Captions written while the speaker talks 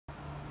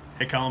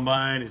Hey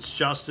Columbine, it's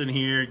Justin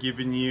here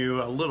giving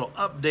you a little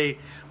update.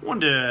 I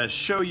wanted to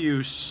show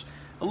you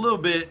a little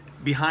bit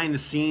behind the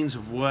scenes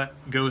of what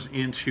goes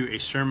into a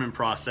sermon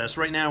process.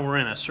 Right now we're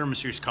in a sermon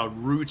series called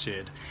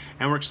Rooted,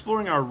 and we're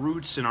exploring our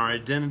roots and our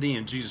identity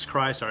in Jesus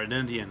Christ, our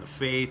identity in the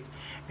faith,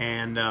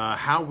 and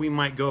how we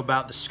might go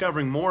about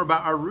discovering more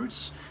about our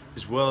roots,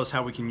 as well as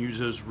how we can use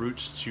those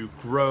roots to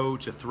grow,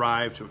 to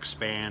thrive, to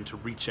expand, to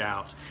reach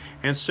out.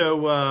 And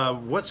so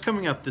what's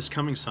coming up this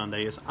coming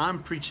Sunday is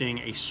I'm preaching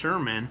a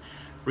sermon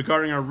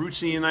regarding our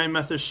roots in the United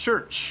Methodist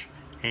Church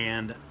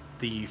and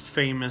the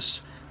famous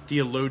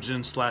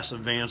theologian slash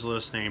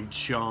evangelist named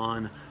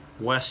John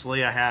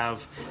Wesley. I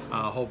have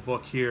a whole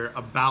book here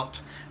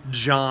about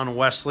John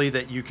Wesley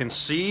that you can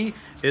see,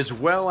 as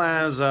well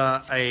as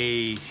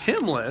a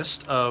hymn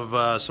list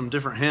of some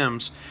different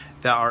hymns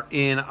that are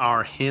in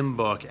our hymn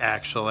book,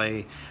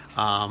 actually,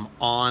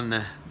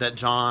 on that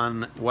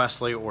John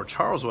Wesley, or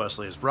Charles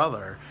Wesley, his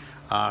brother,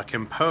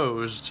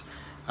 composed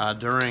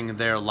during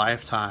their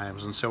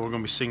lifetimes. And so we're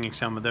going to be singing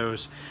some of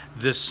those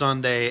this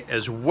Sunday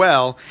as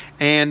well.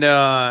 And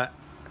I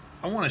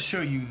want to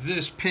show you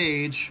this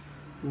page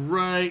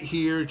right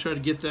here. Try to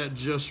get that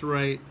just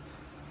right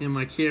in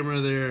my camera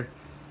there.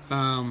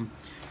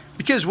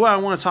 Because what I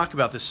want to talk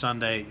about this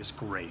Sunday is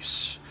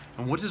grace.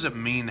 And what does it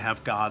mean to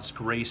have God's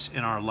grace in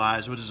our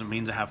lives? What does it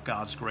mean to have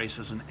God's grace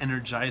as an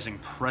energizing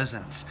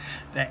presence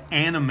that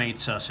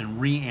animates us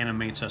and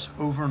reanimates us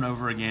over and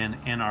over again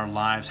in our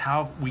lives?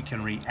 How we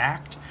can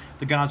react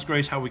to God's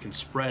grace, how we can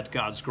spread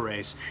God's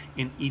grace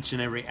in each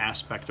and every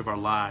aspect of our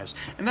lives.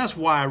 And that's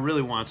why I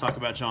really want to talk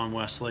about John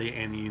Wesley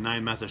and the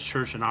United Methodist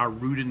Church and our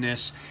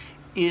rootedness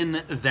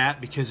in that,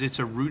 because it's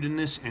a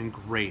rootedness and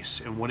grace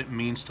and what it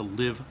means to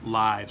live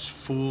lives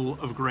full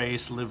of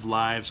grace, live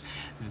lives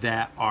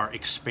that are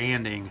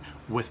expanding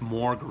with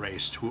more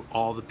grace to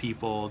all the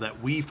people that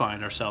we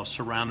find ourselves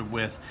surrounded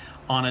with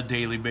on a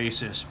daily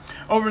basis.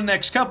 Over the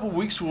next couple of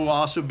weeks, we'll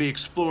also be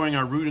exploring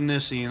our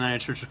rootedness in the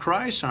United Church of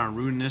Christ, our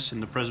rootedness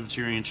in the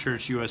Presbyterian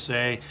Church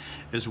USA,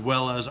 as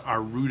well as our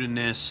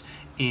rootedness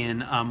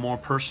in more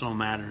personal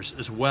matters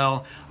as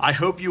well. I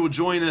hope you will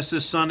join us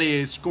this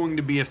Sunday. It's going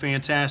to be a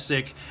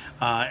fantastic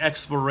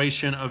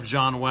exploration of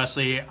John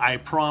Wesley. I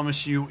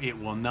promise you it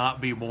will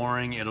not be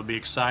boring. It'll be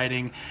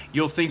exciting.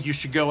 You'll think you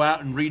should go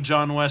out and read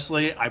John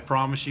Wesley. I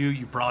promise you,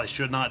 you probably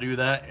should not do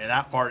that.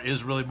 That part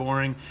is really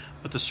boring,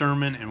 but the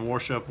sermon and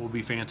worship will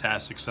be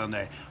fantastic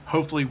Sunday.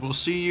 Hopefully we'll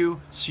see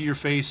your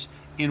face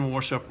in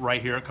worship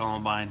right here at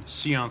Columbine.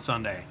 See you on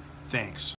Sunday. Thanks.